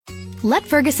Let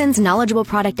Ferguson's knowledgeable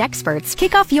product experts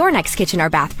kick off your next kitchen or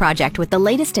bath project with the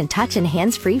latest in touch and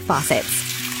hands-free faucets,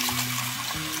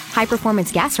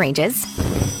 high-performance gas ranges,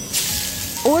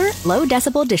 or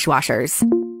low-decibel dishwashers.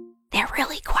 They're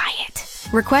really quiet.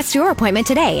 Request your appointment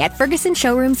today at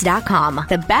FergusonShowrooms.com.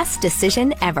 The best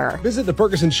decision ever. Visit the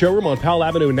Ferguson Showroom on Powell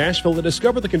Avenue in Nashville to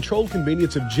discover the controlled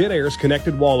convenience of Jet Air's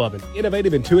connected wall oven.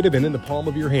 Innovative, intuitive, and in the palm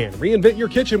of your hand. Reinvent your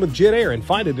kitchen with Jet Air and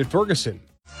find it at Ferguson.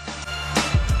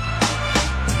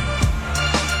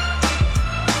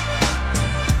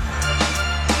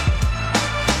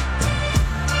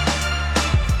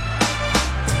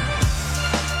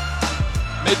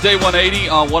 Midday 180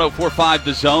 on 104.5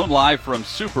 The Zone, live from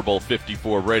Super Bowl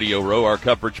 54 Radio Row. Our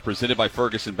coverage presented by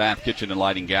Ferguson Bath Kitchen and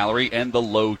Lighting Gallery and the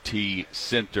Low T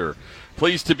Center.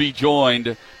 Pleased to be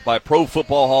joined by Pro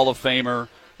Football Hall of Famer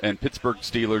and Pittsburgh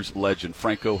Steelers legend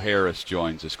Franco Harris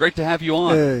joins us. Great to have you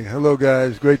on. Hey, hello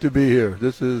guys. Great to be here.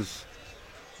 I'll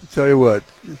tell you what,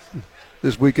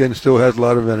 this weekend still has a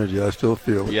lot of energy. I still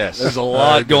feel it. Yes. There's a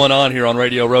lot going on here on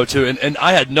Radio Row, too. And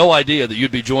I had no idea that you'd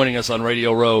be joining us on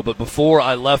Radio Row, but before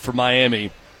I left for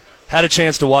Miami, had a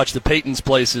chance to watch the Peyton's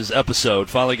Places episode.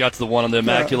 Finally got to the one on the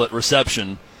Immaculate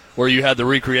Reception where you had the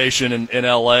recreation in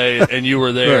L.A. and you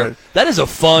were there. Right. That is a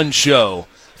fun show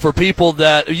for people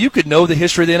that you could know the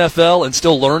history of the NFL and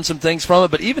still learn some things from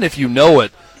it, but even if you know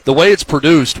it, the way it's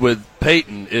produced with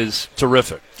Peyton is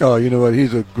terrific. Oh, you know what?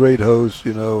 He's a great host,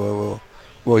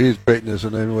 Well, he's greatness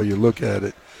in any way you look at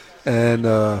it. And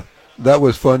that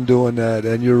was fun doing that.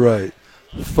 And you're right.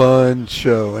 Fun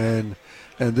show. And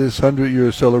this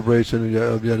 100-year celebration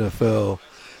of the NFL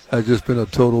has just been a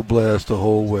total blast the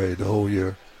whole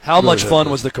year. How much fun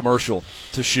was the commercial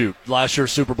to shoot? Last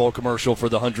year's Super Bowl commercial for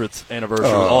the 100th anniversary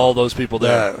with all those people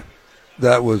there.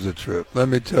 That was a trip. Let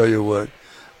me tell you what.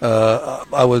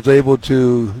 I was able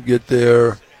to get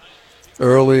there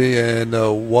early and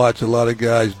watch a lot of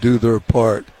guys do their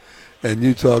part. And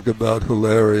you talk about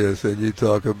hilarious, and you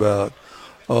talk about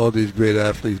all these great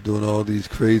athletes doing all these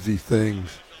crazy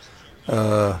things.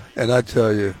 And I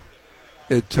tell you,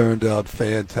 it turned out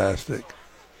fantastic.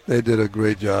 They did a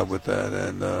great job with that,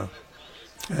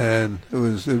 and it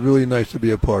was really nice to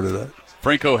be a part of that.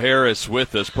 Franco Harris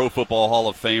with us, Pro Football Hall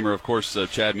of Famer. Of course,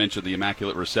 Chad mentioned the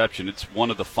Immaculate Reception. It's one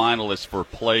of the finalists for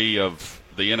play of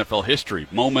the NFL history,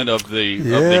 moment of the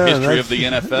history of the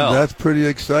NFL. That's pretty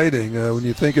exciting when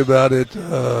you think about it.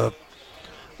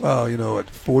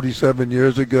 47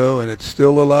 years ago, and it's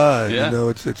still alive. Yeah.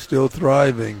 It's still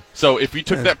thriving. So if you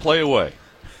took that play away,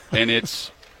 and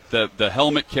it's the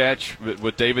helmet catch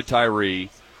with David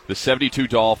Tyree, the 72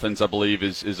 Dolphins, I believe,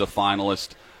 is a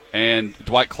finalist, and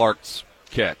Dwight Clark's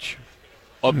catch.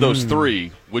 Of those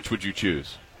three, which would you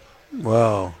choose?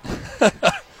 Wow.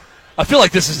 I feel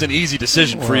like this is an easy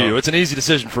decision for you. It's an easy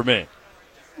decision for me.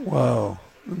 Wow.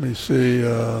 Let me see.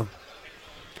 So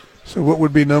what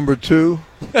would be number two?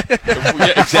 Yeah,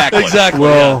 exactly.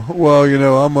 Well,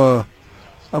 I'm a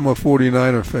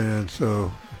 49er fan,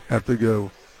 so have to go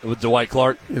with Dwight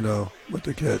Clark, with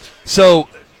the catch. So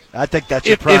I think that's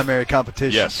your primary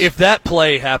competition. Yes. If that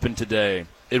play happened today,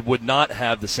 it would not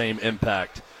have the same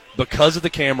impact because of the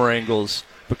camera angles,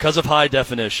 because of high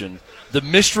definition, the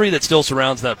mystery that still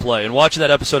surrounds that play. And watching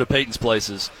that episode of Peyton's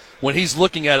Places, when he's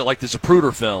looking at it like the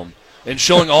Zapruder film and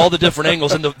showing all the different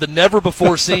angles, and the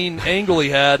never-before-seen angle he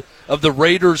had of the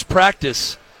Raiders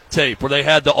practice tape where they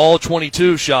had the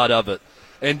all-22 shot of it,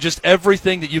 and just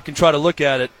everything that you can try to look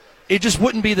at it, it just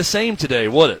wouldn't be the same today,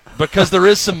 would it? Because there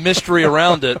is some mystery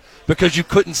around it because you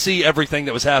couldn't see everything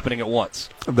that was happening at once.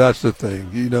 That's the thing.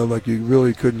 You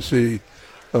really couldn't see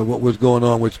what was going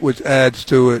on, which adds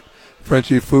to it.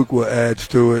 Frenchie Fuqua adds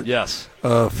to it. Yes.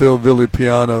 Phil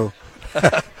Villapiano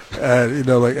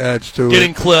adds to it.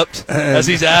 Getting clipped, as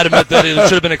he's adamant that it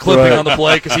should have been a clipping on the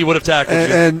play because he would have tackled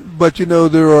you. But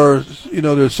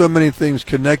there's so many things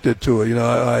connected to it.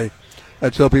 I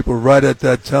tell people right at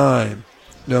that time,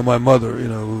 my mother,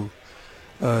 who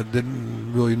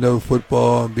didn't really know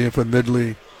football and being from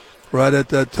Midley, right at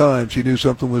that time she knew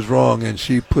something was wrong, and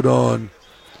she put on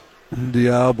the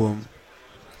album,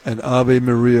 and Ave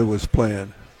Maria was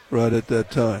playing right at that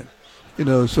time.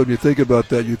 So if you think about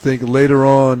that, you think later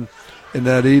on in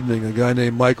that evening, a guy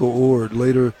named Michael Ord,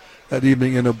 later that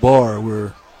evening in a bar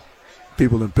where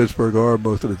people in Pittsburgh are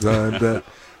most of the time,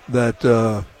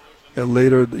 and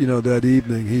later, that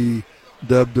evening he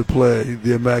dubbed the play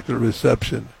The Immaculate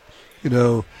Reception,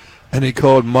 and he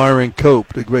called Myron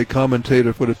Cope, the great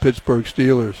commentator for the Pittsburgh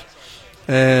Steelers,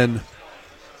 and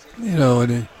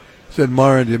he said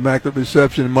Myron, The Immaculate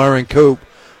Reception, and Myron Cope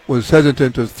was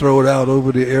hesitant to throw it out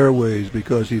over the airways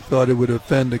because he thought it would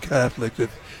offend the Catholics. It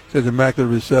says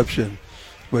Immaculate Reception.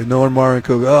 But Norman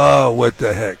Marinko, oh, what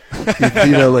the heck?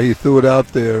 He threw it out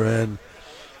there,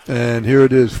 and here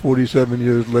it is 47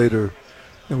 years later,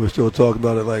 and we're still talking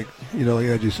about it like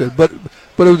as you said. But it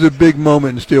was a big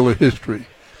moment in Steeler history.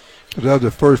 Because that was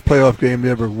the first playoff game they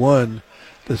ever won,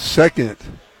 the second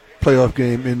playoff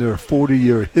game in their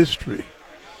 40-year history.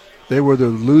 They were the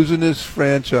losingest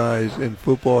franchise in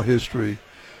football history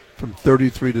from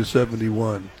 33 to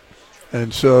 71.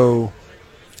 And so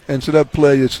that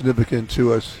play is significant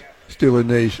to us, Steeler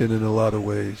Nation, in a lot of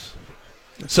ways.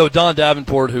 So Don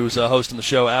Davenport, who's hosting the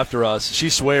show after us, she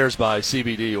swears by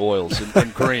CBD oils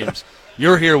and creams.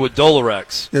 You're here with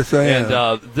Dolorex. Yes, I am.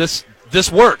 And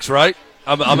this works, right?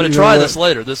 I'm going to try this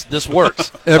later. This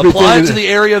works. Apply it to the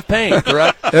area of pain,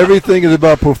 correct? Everything is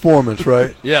about performance,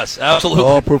 right? Yes, absolutely.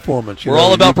 All performance. We're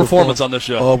all about performance on this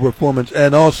show. All performance,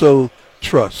 and also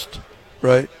trust,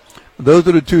 right? Those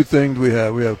are the two things we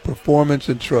have. We have performance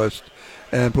and trust.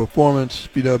 And performance,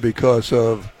 because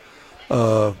of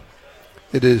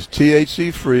it is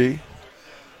THC-free,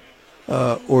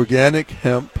 organic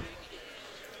hemp,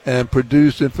 and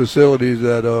produced in facilities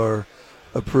that are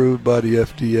approved by the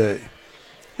FDA.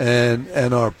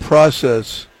 And our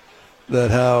process,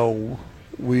 that how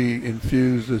we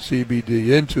infuse the CBD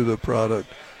into the product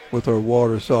with our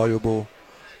water-soluble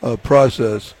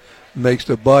process, makes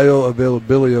the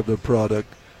bioavailability of the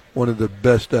product one of the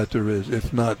best that there is,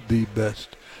 if not the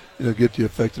best. Get the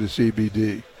effect of the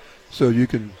CBD. So you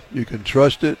can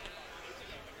trust it,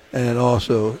 and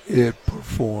also it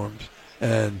performs.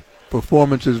 And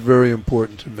performance is very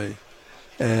important to me.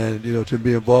 And, to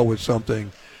be involved with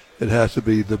something, it has to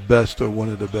be the best or one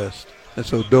of the best. And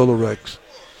so Dolorex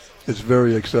is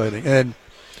very exciting. And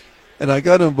I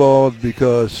got involved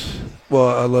because,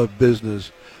 I love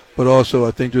business, but also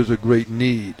I think there's a great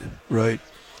need, right?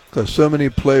 Because so many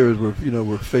players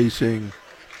were facing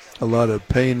a lot of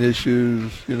pain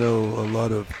issues, a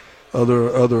lot of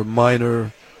other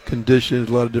minor conditions,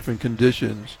 a lot of different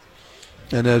conditions.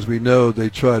 And as we know, they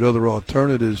tried other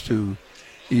alternatives to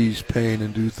ease pain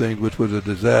and do things, which was a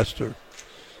disaster.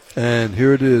 And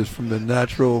here it is from the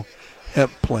natural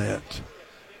hemp plant,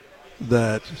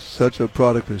 that such a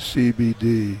product as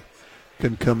CBD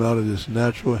can come out of this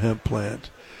natural hemp plant.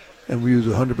 And we use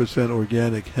 100%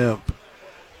 organic hemp,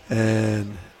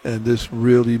 and this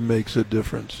really makes a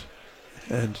difference.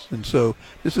 And so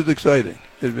this is exciting.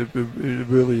 It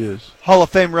really is. Hall of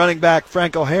Fame running back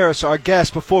Franco Harris, our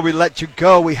guest. Before we let you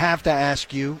go, we have to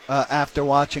ask you, after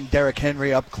watching Derrick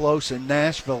Henry up close in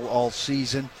Nashville all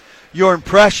season, your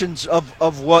impressions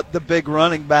of what the big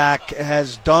running back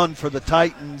has done for the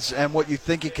Titans and what you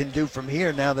think he can do from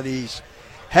here now that he's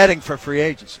heading for free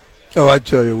agency. Oh, I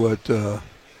tell you what,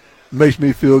 makes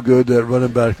me feel good that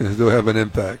running back can still have an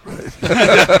impact,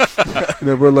 right?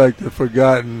 We're like the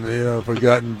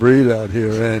forgotten breed out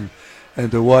here,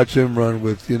 and to watch him run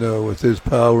with his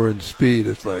power and speed,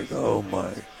 it's like, oh my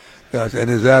gosh, and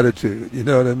his attitude, you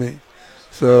know what I mean?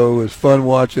 So it was fun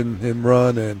watching him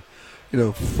run, and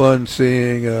fun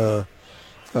seeing a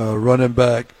running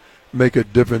back make a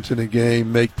difference in a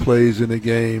game, make plays in a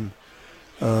game.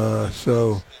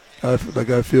 So I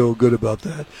feel good about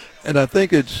that. And I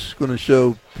think it's going to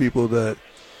show people that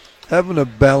having a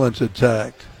balanced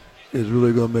attack is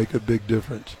really going to make a big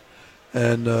difference.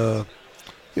 And, so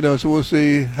we'll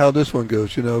see how this one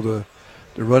goes. The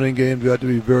running game's got to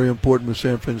be very important with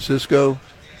San Francisco.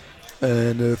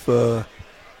 And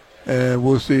and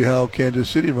we'll see how Kansas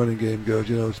City running game goes.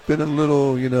 It's been a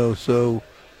little, so,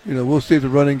 we'll see if the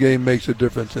running game makes a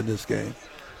difference in this game.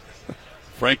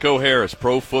 Franco Harris,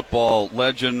 pro football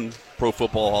legend, Pro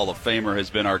Football Hall of Famer, has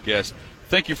been our guest.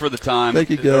 Thank you for the time. Thank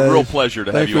you, guys. It's a real pleasure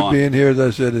to have you on. Thanks for being here. As I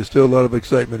said, there's still a lot of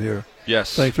excitement here.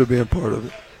 Yes. Thanks for being part of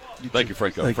it. Thank you,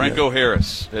 Franco. Thank you. Franco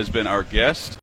Harris has been our guest.